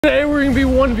Today we're going to be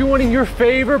 1v1ing your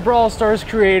favorite Brawl Stars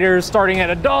creators, starting at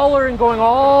 $1 and going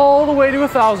all the way to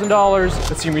 $1,000.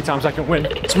 Let's see how many times I can win.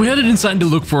 So we headed inside to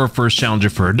look for our first challenger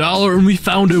for $1, and we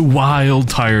found a wild,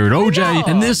 tired OJ,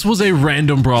 and this was a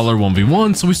random brawler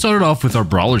 1v1, so we started off with our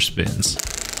brawler spins.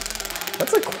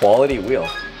 That's a quality wheel.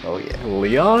 Oh yeah.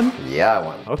 Leon? Yeah, I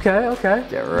won. Okay, okay.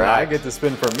 Get right. I get to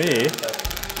spin for me.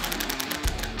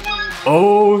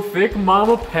 Oh, thick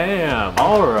Mama Pam.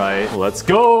 All right, let's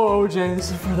go, OJ.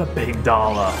 This is for the big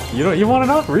dollar. You want to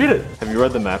know? Read it. Have you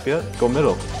read the map yet? Go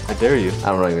middle. I dare you.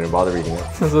 I'm not even gonna bother reading it.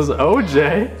 This is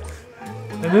OJ,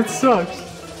 and it sucks.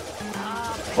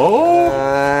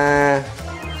 Oh.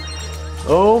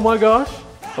 Oh my gosh.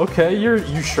 Okay,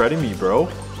 you shredding me, bro.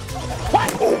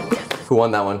 Who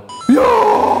won that one?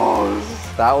 Yes!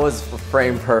 That was a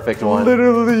frame perfect one.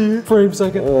 Literally frame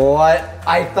second. What?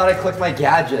 I thought I clicked my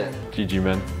gadget. GG,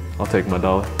 man. I'll take my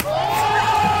dollar.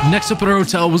 Next up at our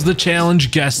hotel was the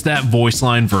challenge Guess That Voice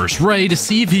Line vs. Ray to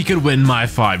see if he could win my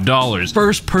 $5.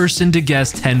 First person to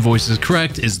guess 10 voices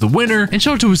correct is the winner, and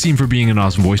shout out to Wasim for being an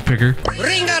awesome voice picker.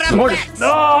 No!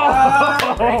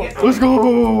 Let's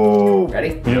go!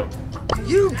 Ready? Yep.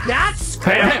 You got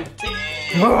Pam!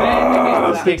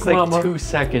 This takes like mama. 2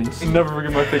 seconds. Never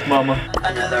forget my thick mama.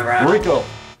 Another round. Rico.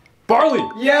 Barley!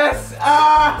 Yes!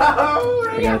 Oh!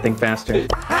 I gotta think faster.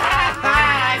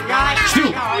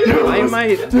 Stu! Why am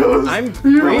I'm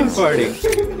brain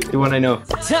farting. Do what I know.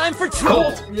 Time for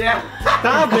trouble. Yeah.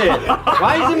 Stop it!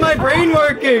 Why isn't my brain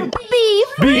working? Be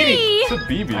free. It's a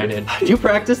BB. I did. Did you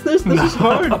practice this? This is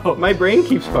hard. My brain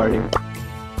keeps farting.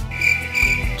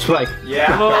 Spike.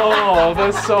 Yeah. Oh,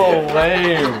 that's so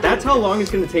lame. That's how long it's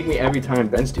gonna take me every time.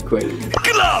 Ben's too quick.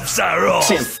 Gloves are off!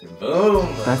 Sam. Boom.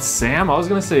 That's Sam? I was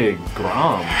gonna say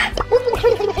Grom.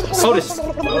 Otis.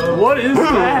 What is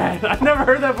that? I've never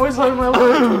heard that voice line in my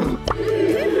life.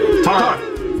 Tar.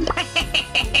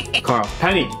 Carl.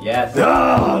 Penny. Yes.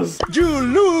 Yes. You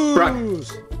lose. Brock.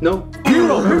 No.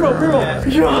 Hero.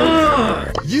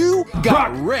 Yeah. You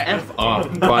got wrecked. F off.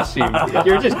 Wasim.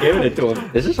 You're just giving it to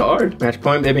him. This is hard. Match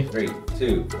point, baby. 3,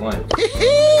 2, 1.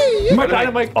 My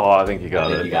dynamite. Oh, I think you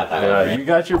got it. You got that Yeah, one, right? you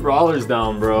got your brawlers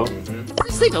down, bro.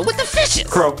 Sleeping with the fishes.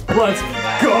 Crow. Let's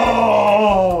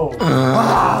go.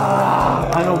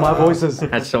 I know my voices.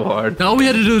 That's so hard. Now we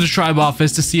headed to the tribe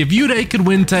office to see if Uday could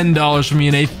win $10 from me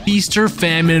in a feast or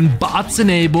famine, bots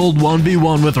enabled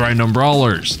 1v1 with random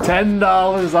brawlers.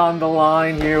 $10 on the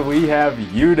line here. We have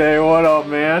Uday. What up,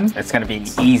 man? It's gonna be an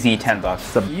easy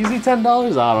 $10. Easy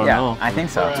 $10? I don't know. I think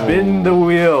so. Spin the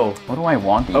wheel. What do I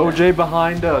want? Even? OJ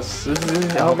behind us. This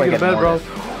is I hope I get get bed, bro.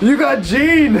 Mortis. You got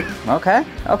Gene. Okay.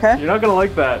 You're not gonna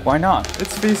like that. Why not?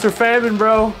 It's feast or famine,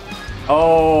 bro.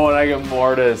 Oh, and I get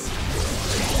Mortis.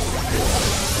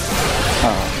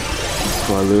 Oh,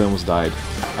 I literally almost died.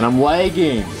 And I'm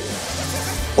lagging.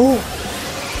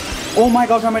 Oh my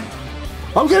gosh, I'm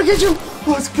gonna get you.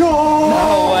 Let's go.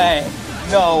 No way.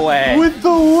 No way. With the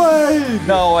wave.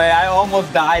 No way. I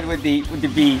almost died with the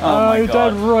beat. Oh my I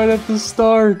god. died right at the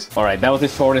start. All right, that was the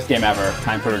shortest game ever.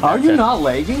 Time for Are you not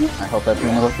lagging? I hope that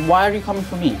Primo goes. Why are you coming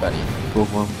for me, buddy? Go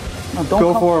for him. No, don't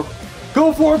Go come. for it.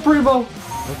 Go for it, Primo.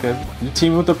 Okay. You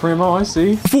team with the Primo, I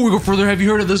see. Before we go further, have you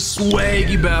heard of the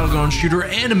swaggy battleground shooter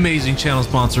and amazing channel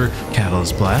sponsor,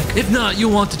 Catalyst Black? If not,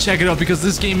 you'll want to check it out because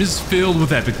this game is filled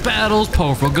with epic battles,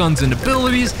 powerful guns and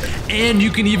abilities, and you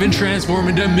can even transform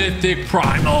into mythic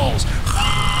primals.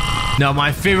 Now,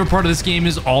 my favorite part of this game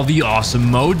is all the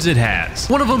awesome modes it has.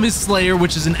 One of them is Slayer,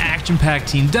 which is an action-packed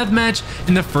team deathmatch,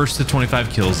 and the first to 25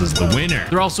 kills is the winner.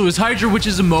 There also is Hydra, which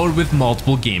is a mode with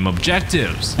multiple game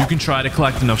objectives. You can try to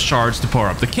collect enough shards to power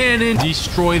up the cannon,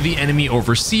 destroy the enemy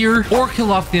overseer, or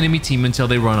kill off the enemy team until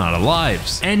they run out of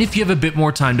lives. And if you have a bit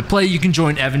more time to play, you can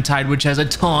join Eventide, which has a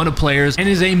ton of players and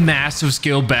is a massive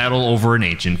scale battle over an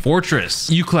ancient fortress.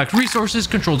 You collect resources,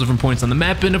 control different points on the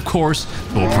map, and of course,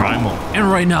 go primal. And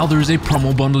right now, there's a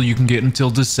promo bundle you can get until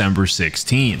December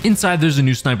 16th. Inside, there's a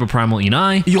new Sniper Primal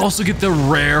Enai. You also get the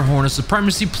rare Horn of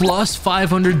Supremacy plus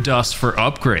 500 dust for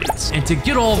upgrades. And to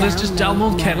get all of this, just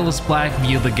download Catalyst Black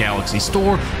via the Galaxy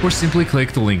Store or simply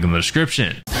click the link in the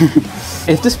description.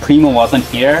 If this Primo wasn't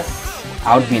here,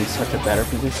 I would be in such a better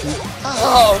position.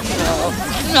 Oh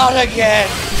no, not again.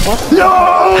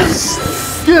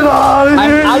 Yes! Get out of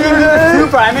here! I'm using the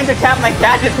super. I meant to tap my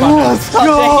gadget button. Let's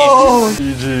go!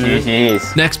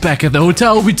 GG's. Next, back at the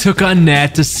hotel, we took on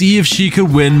Nat to see if she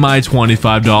could win my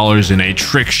 $25 in a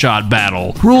trick shot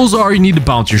battle. Rules are you need to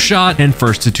bounce your shot, and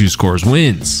first to 2 scores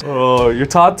wins. Oh, you're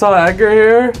Tata Edgar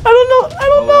here? I don't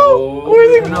know. Where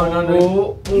is he going?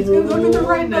 No. He's gonna go to the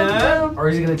right now. Or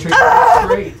is he gonna trick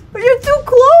straight? You're too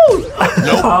close.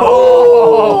 You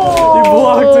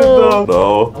blocked it though.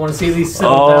 No. I want to see these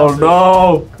Oh bouncers.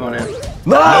 no. Come on in.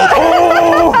 No.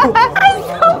 That's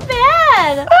so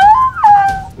bad.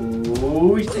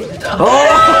 Ooh, he's taking it down.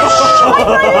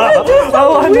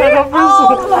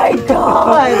 Oh my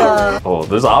god. Oh,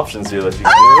 there's options here that you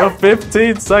can do.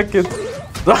 15 seconds.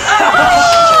 Let's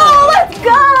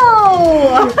go.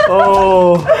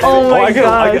 Oh. Oh my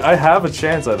god. I have a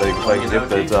chance, I think, if I can get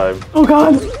that time. Oh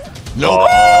god. No.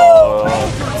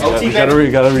 You gotta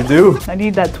redo. I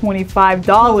need that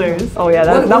 $25. Oh yeah,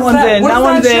 that one's in. That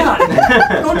one's in.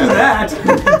 Don't do that.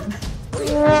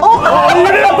 Oh, you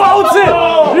didn't bounce it!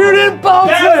 You didn't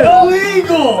bounce it!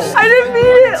 Illegal. I didn't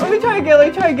mean it. Let me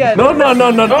try again. No.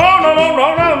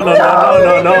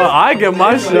 I get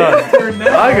my shot.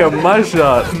 I get my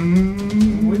shot.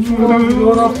 Which one are we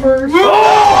going off first? Again,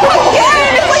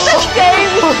 it's like the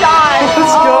same shot.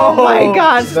 Let's go. Oh my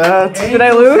god. Did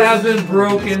I lose? Has been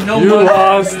broken. No You money.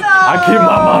 lost. I keep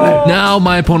my money. Now,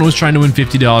 my opponent was trying to win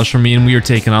 $50 from me, and we are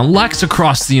taking on Lex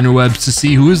across the interwebs to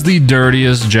see who is the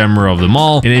dirtiest gemmer of them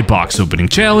all in a box opening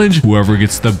challenge. Whoever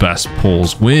gets the best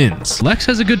pulls wins. Lex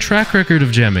has a good track record of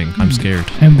gemming. I'm scared.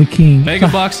 I'm the king. Mega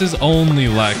boxes only,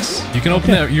 Lex. You can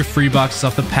open your free boxes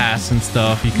off the pass and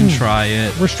stuff. You can try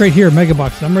it. We're straight here, mega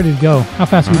boxes. I'm ready to go. How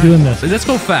fast are we doing this? Let's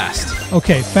go fast.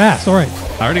 Okay, fast. All right.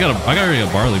 I already got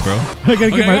a barley, bro. I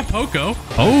gotta get I got Poco.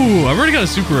 Oh, I've already got a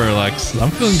super rare, Lex. I'm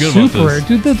feeling good super about rare,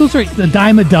 this. dude. Those are a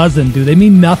dime a dozen, dude. They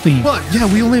mean nothing. What?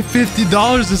 Yeah, we only have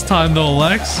 $50 this time, though,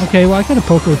 Lex. Okay, well I got a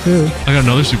Poco too. I got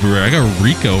another super rare. I got a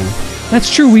Rico. That's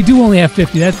true. We do only have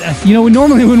 50. That's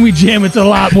normally when we jam, it's a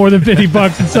lot more than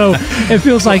 $50, and so it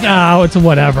feels like it's a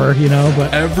whatever,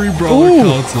 But Every brawler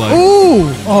counts, Lex.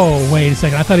 ooh, oh wait a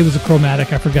second. I thought he was a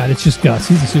chromatic. I forgot. It's just Gus.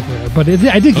 He's a super rare, but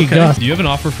I did get Gus. Do you have an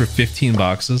offer for 15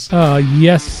 boxes?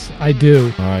 Yes, I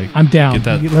do. All right. I'm down. Get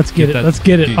that- Let's get get it. that- Let's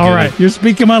get it. get All it. right. You're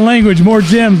speaking my language. More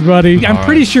gems, buddy. I'm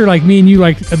pretty sure like me and you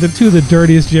like the two of the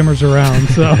dirtiest gemmers around.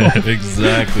 So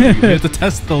Exactly. We have to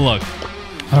test the luck.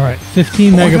 all right,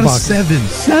 15 I mega got a boxes.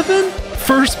 7.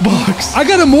 First box. I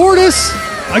got a Mortis.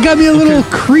 I got me a little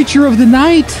creature of the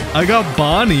night. I got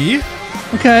Bonnie.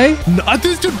 Okay.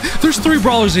 There's 3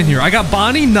 brawlers in here. I got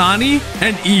Bonnie, Nani,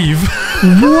 and Eve.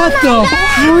 What the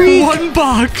freak? 1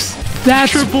 box.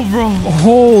 That's Triple brawl.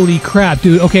 holy crap,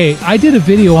 dude. Okay, I did a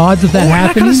video odds of that And I got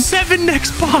happening. a 7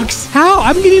 next box. How?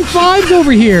 I'm getting 5s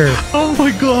over here. Oh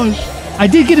my gosh. I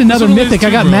did get another This one mythic. is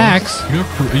I got 2 brawlers.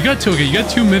 Max. You got 2. Okay, you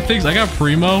got 2 mythics. I got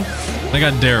Primo. I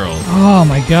got Daryl. Oh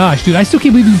my gosh, dude. I still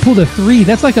can't believe you pulled a 3.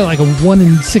 That's like a 1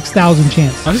 in 6,000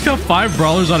 chance. I just got 5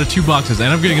 brawlers out of 2 boxes,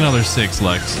 and I'm getting another 6,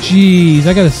 Lex. Jeez,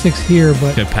 I got a 6 here,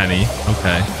 but Okay, Penny.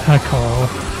 Okay. hi,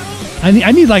 Carl. I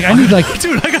need like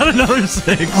Dude, I got another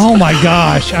 6. oh my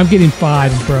gosh, I'm getting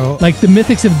 5s, bro. Like the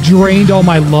mythics have drained all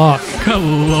my luck. I got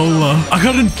Lola. I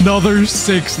got another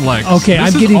 6, Lex. Okay, This I'm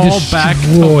is getting all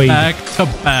destroyed. back to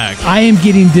back. I am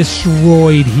getting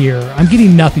destroyed here. I'm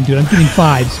getting nothing, dude. I'm getting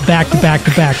 5s back to back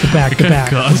to back to back to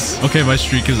back. Gus. Okay, my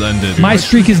streak has ended. My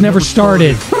streak has never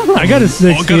started. I got a 6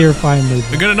 Oh, I got- here finally.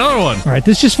 I got another one. All right,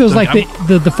 this just feels like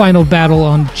the final battle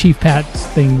on Chief Pat's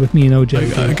thing with me and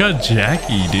OJ. I got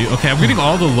Jackie, dude. Okay, I'm getting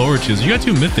all the lower tiers. You got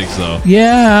 2 mythics, though.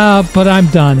 Yeah, but I'm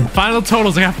done. Final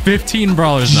totals, I got 15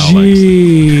 brawlers now, Lex.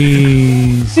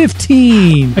 Jeez.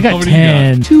 15. I How got many you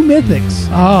 10. 2 mythics.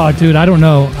 Oh, dude, I don't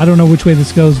know. I don't know which way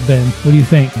this goes, Ben. What do you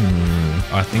think?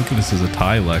 I think this is a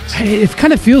tie, Lex. It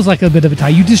kind of feels like a bit of a tie.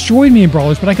 You destroyed me in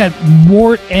Brawlers, but I got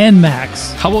Mort and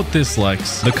Max. How about this,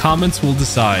 Lex? The comments will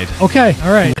decide. Okay,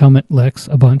 all right. Comment, Lex,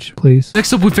 a bunch, please.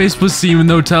 Next up, we faced with Seaman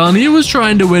Hotel, and he was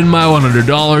trying to win my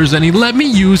 $100, and he let me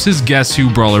use his Guess Who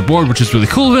brawler board, which is really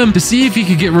cool of him, to see if he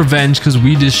could get revenge because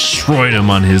we destroyed him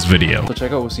on his video. So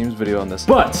check out Wasim's video on this.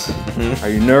 But, are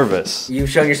you nervous? You've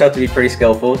shown yourself to be pretty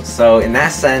skillful, so in that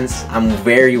sense, I'm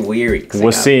very weary.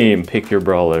 Wasim, pick your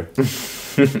brawler.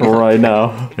 Right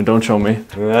now. And don't show me.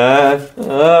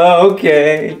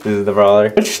 Okay. This is the brawler.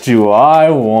 Which do I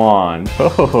want?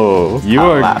 Oh, you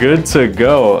are good to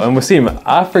go. And Wasim,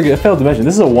 I failed to mention,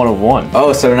 this is a 1 of 1.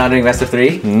 Oh, so we're not doing best of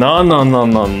 3? No.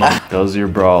 Does your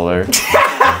brawler.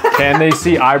 Can they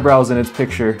see eyebrows in its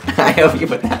picture? I hope you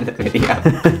put that in the video.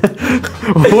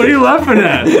 What are you laughing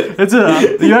at?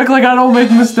 You act like I don't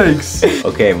make mistakes.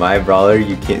 Okay, my brawler,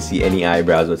 you can't see any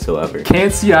eyebrows whatsoever.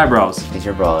 Can't see eyebrows. Is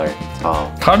your brawler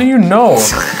tall? How do you know?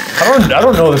 I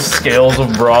don't know the scales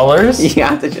of brawlers. You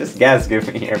have to just guess.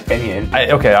 Give me your opinion.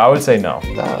 Okay, I would say no.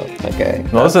 No, okay.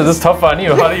 No, this is tough on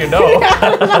you. How do you know?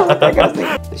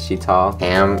 Is she tall?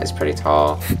 Ham is pretty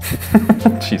tall.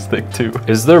 She's thick too.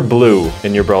 Is there blue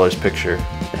in your brawler's picture?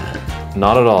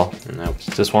 not at all. Nope.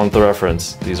 Just wanted the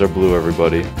reference. These are blue,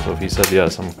 everybody. So if he said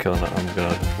yes, I'm killing it.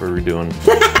 We're redoing.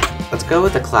 Let's go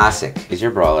with the classic. Is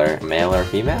your brawler male or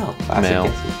female? Classic Male.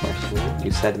 answer question.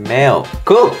 You said male.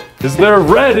 Cool. Is there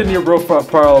red in your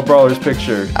profile brawler's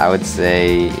picture? I would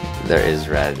say there is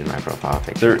red in my profile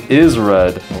picture. There is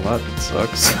red. Well, that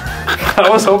sucks. I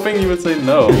was hoping you would say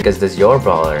no. Because does your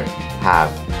brawler have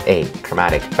a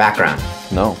chromatic background?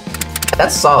 No.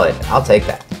 That's solid. I'll take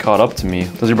that. Caught up to me.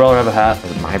 Does your brawler have a hat?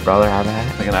 Does my brawler have a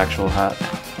hat? Like an actual hat?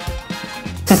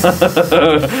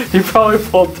 You probably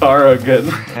pulled Tara again.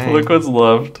 Hey. Look what's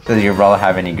left. Does your brawler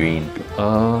have any green?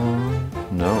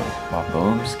 No.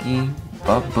 Ba-boomski,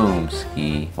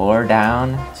 ba-boomski. 4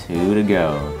 down, 2 to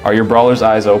go. Are your brawler's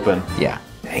eyes open? Yeah.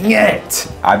 Dang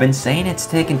it! I've been saying it's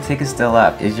Tick and Tick is still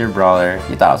up. Is your brawler?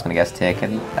 You thought I was gonna guess Tick,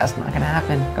 and that's not gonna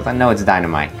happen because I know it's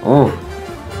Dynamite. Ooh.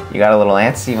 You got a little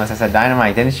antsy once I said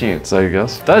Dynamite, didn't you? So you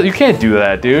guess? You can't do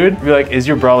that, dude. Be like, is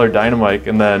your brawler Dynamite?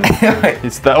 And then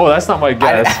it's that. Oh, that's not my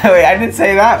guess. Wait, I didn't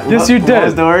say that. Yes, you did. What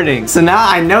was the wording? So now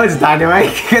I know it's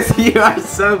Dynamite because you are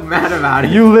so mad about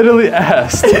it. You literally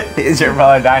asked. Is your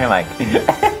brawler Dynamite?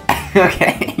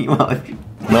 Okay, well.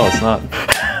 No, it's not.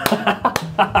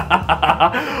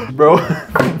 Bro.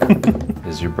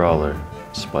 Is your brawler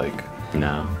Spike?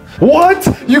 No. What?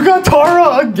 You got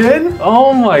Tara again?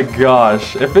 Oh my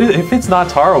gosh. If it's not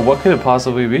Tara, what could it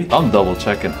possibly be? I'm double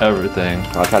checking everything.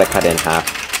 I'll try to cut it in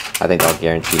half. I think that'll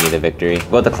guarantee me the victory.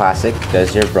 Well, the classic,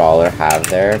 does your brawler have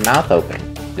their mouth open?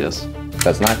 Yes. So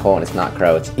it's not Cole and it's not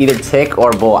Crow. It's either Tick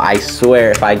or Bull. I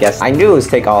swear if I guessed, I knew it was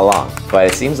Tick all along. But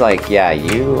it seems like, yeah,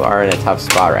 you are in a tough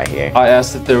spot right here. I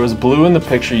asked if there was blue in the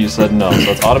picture, you said no. So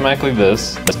it's automatically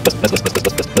this.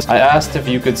 I asked if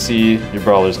you could see your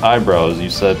brawler's eyebrows,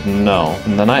 you said no.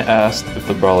 And then I asked if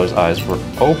the brawler's eyes were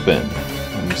open,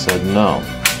 and you said no.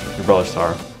 Your brawler's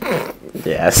Tara.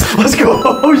 Yes. Let's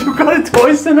go! You got it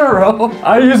twice in a row.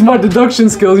 I used my deduction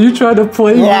skills. You tried to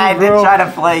play me, Yeah, I did bro. try to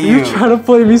play you. You tried to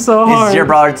play me so hard. Is your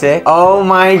brawler Tick? Oh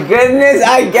my goodness,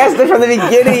 I guessed it from the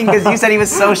beginning because you said he was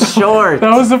so short.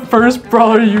 That was the first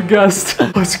brawler you guessed.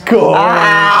 Let's go.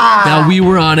 Now we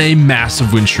were on a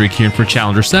massive win streak here for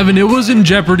Challenger 7. It was in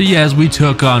jeopardy as we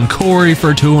took on Corey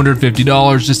for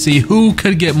 $250 to see who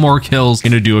could get more kills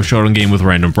in a duo showdown game with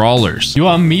random brawlers. You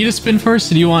want me to spin first,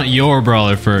 or do you want your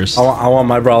brawler first? I want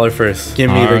my brawler first. Give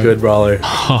me the Alright. good brawler.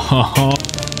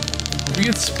 We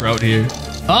get Sprout here.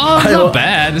 Oh, it's not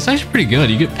bad. It's actually pretty good.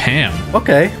 You get Pam.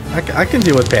 Okay, I can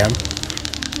deal with Pam.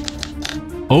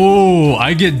 Oh,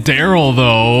 I get Daryl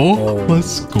though.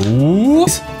 Let's go.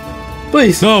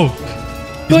 Please. No.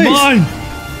 Please. He's mine.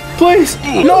 Please.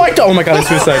 No, I don't. Oh my god, I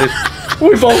suicided.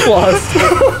 We both lost.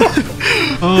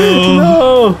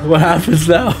 No. What happens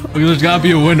now? There's gotta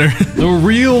be a winner. The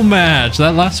real match.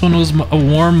 That last one was a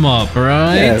warm up,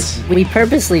 right? Yes. We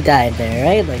purposely died there,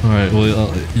 right? Like, All right.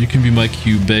 Well, you can be my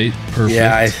cube bait. Perfect.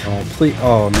 Yeah, oh, please.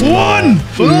 Oh, no. One.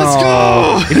 Let's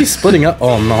go. Is he splitting up?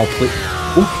 Oh, no, please.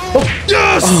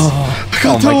 Yes. Oh, I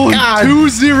got my one. God.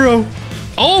 2-0.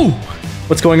 Oh.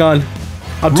 What's going on?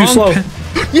 I'm too Wrong slow. pen.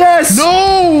 Yes!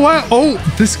 No. Oh,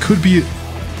 this could be it.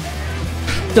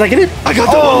 Did I get it? I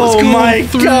got the one. Oh Let's go. my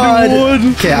 3 to god!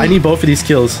 1. Okay, I need both of these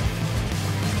kills.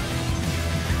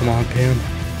 Come on, Pam.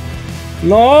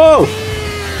 No!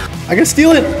 I can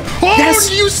steal it. Oh, Yes!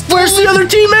 you stole Where's the it. other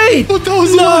teammate? But that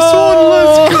was the last one.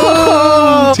 Let's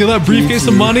go. See that briefcase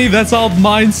of money? That's all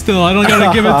mine still. I don't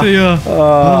gotta give it to you.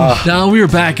 Now we were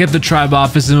back at the tribe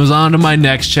office and was on to my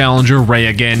next challenger, Ray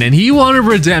again, and he wanted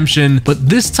redemption, but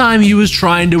this time he was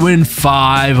trying to win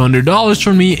 $500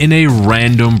 from me in a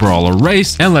random brawler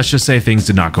race, and let's just say things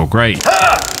did not go great.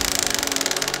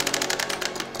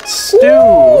 Stu.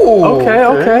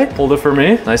 Okay. Hold it for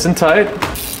me. Nice and tight.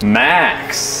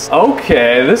 Max.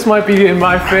 Okay, this might be in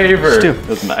my favor. Stu.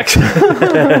 It's Max.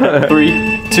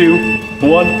 3, 2,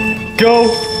 1, go.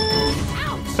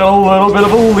 Got a little bit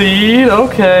of a lead.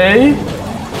 Okay.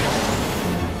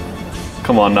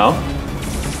 Come on now.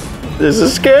 This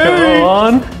is scary. Come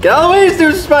on. Get out of the way,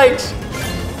 there's spikes.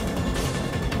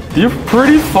 You're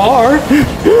pretty far.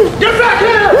 Get back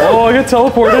here! Oh, I get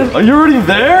teleported. Are you already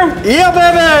there? Yeah,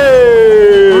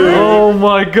 baby! Oh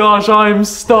my gosh, I'm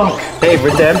stuck. Hey,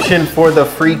 redemption for the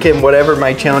freaking whatever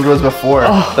my challenge was before.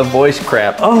 The voice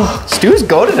crap. Oh, Stu's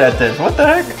goated at this. What the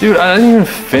heck? dude, I didn't even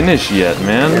finish yet,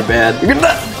 man. You're bad.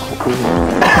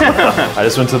 I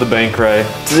just went to the bank, Ray.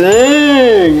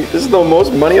 Dang! This is the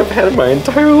most money I've had in my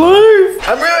entire life.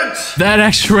 I'm good. That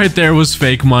extra right there was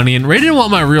fake money, and Ray didn't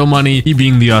want my real money. He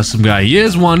being the awesome guy he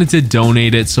is, wanted to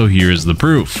donate it, so here's the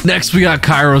proof. Next, we got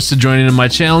Kairos to join in my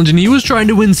challenge, and he was trying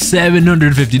to win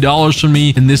 $750 from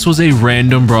me, and this was a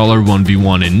random brawler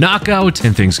 1v1 in knockout,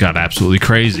 and things got absolutely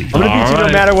crazy. I'm gonna beat you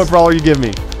no matter what brawler you give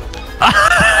me.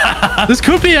 This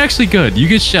could be actually good. You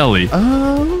get Shelly.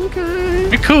 Okay.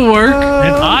 It could work.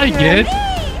 And I get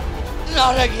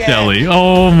Not again. Shelly.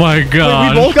 Oh my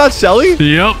god. Wait, we both got Shelly?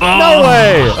 Yep. Oh, No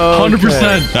way.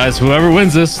 100%. Guys, whoever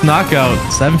wins this knockout,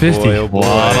 750. Boy, oh boy.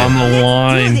 Lot on the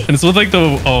line. And it's with like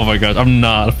the, oh my god, I'm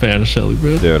not a fan of Shelly,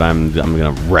 bro. Dude, I'm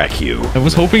gonna wreck you. I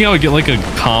was hoping I would get like a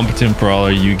competent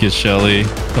brawler. You get Shelly.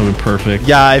 That would be perfect.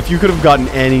 Yeah, if you could have gotten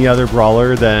any other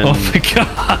brawler, then... Oh my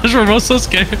gosh, we're both so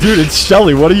scared. Dude, it's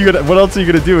Shelly. What else are you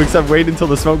gonna do except wait until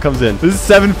the smoke comes in? This is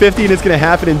 750 and it's gonna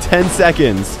happen in 10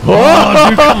 seconds. Oh,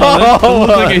 dude, come on. That doesn't look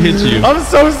like it hit you. I'm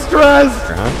so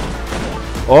stressed.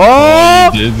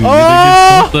 Oh! You did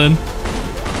get something.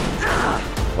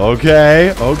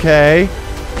 Okay, okay.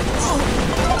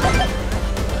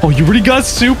 Oh, you already got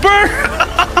super?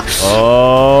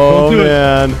 Oh,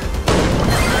 man.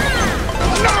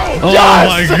 Oh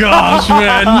Yes! my gosh,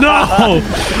 man, no!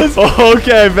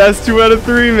 Okay, best 2 out of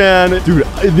 3, man. Dude,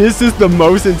 this is the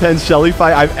most intense Shelly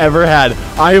fight I've ever had.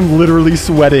 I am literally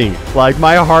sweating. Like,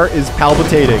 my heart is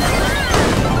palpitating.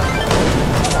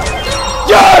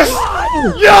 Yes!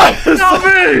 Yes! Not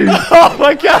me! Oh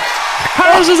my god!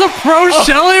 Kairos is a pro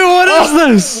Shelly? What is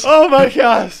this? Oh my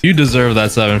gosh! You deserve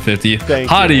that 750. Thank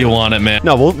How you. do you want it, man?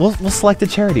 No, we'll select a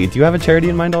charity. Do you have a charity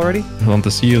in mind already? I want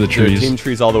to see you, the Dude, trees. team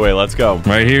trees all the way. Let's go.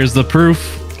 Right here's the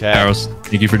proof. Okay. Kairos,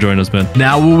 thank you for joining us, man.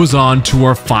 Now it was on to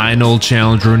our final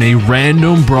challenger in a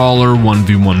random brawler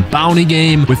 1v1 bounty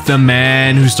game with the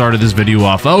man who started this video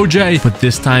off, OJ, but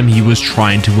this time he was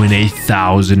trying to win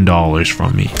 $1,000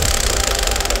 from me.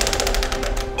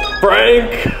 Frank!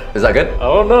 Is that good? I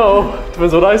don't know.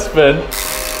 Depends what I spin.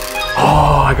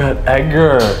 Oh, I got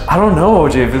Edgar. I don't know,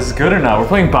 OJ, if this is good or not. We're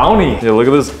playing bounty. Yeah, look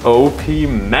at this OP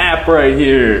map right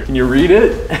here. Can you read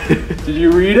it? Did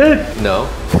you read it? No.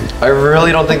 I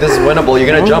really don't think this is winnable. You're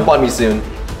gonna jump on me soon.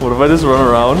 What if I just run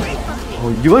around? Oh,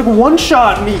 you like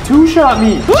one-shot me, two-shot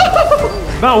me.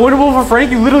 Not winnable for Frank.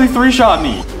 You literally three-shot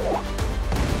me.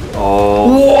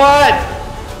 Oh. What?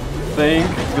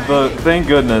 Thank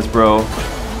goodness, bro.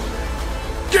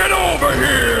 Get over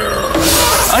here!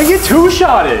 I get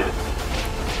two-shotted.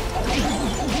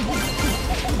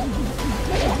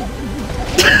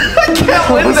 I can't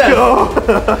win this.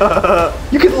 Go.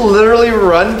 You can literally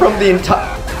run from the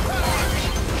entire...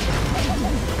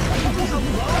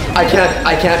 I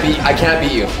can't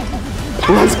beat you.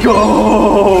 Let's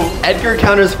go. Edgar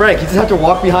counters Frank. You just have to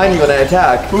walk behind you when I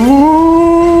attack.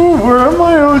 Ooh, where am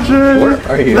I, OJ? Where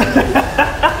are you?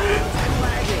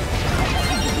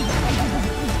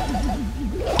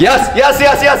 Yes!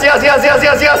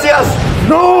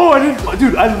 No, I didn't.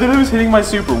 Dude, I literally was hitting my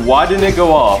super. Why didn't it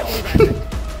go off?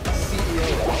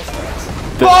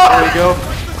 There we go.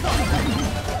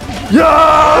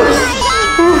 Yes!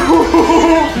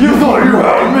 You thought you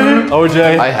had me?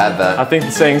 OJ. I had that. I think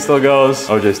the saying still goes.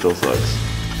 OJ still sucks.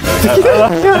 I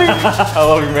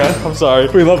love you, man. I'm sorry.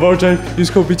 We love OJ.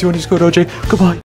 Use code B2 and use code OJ. Goodbye.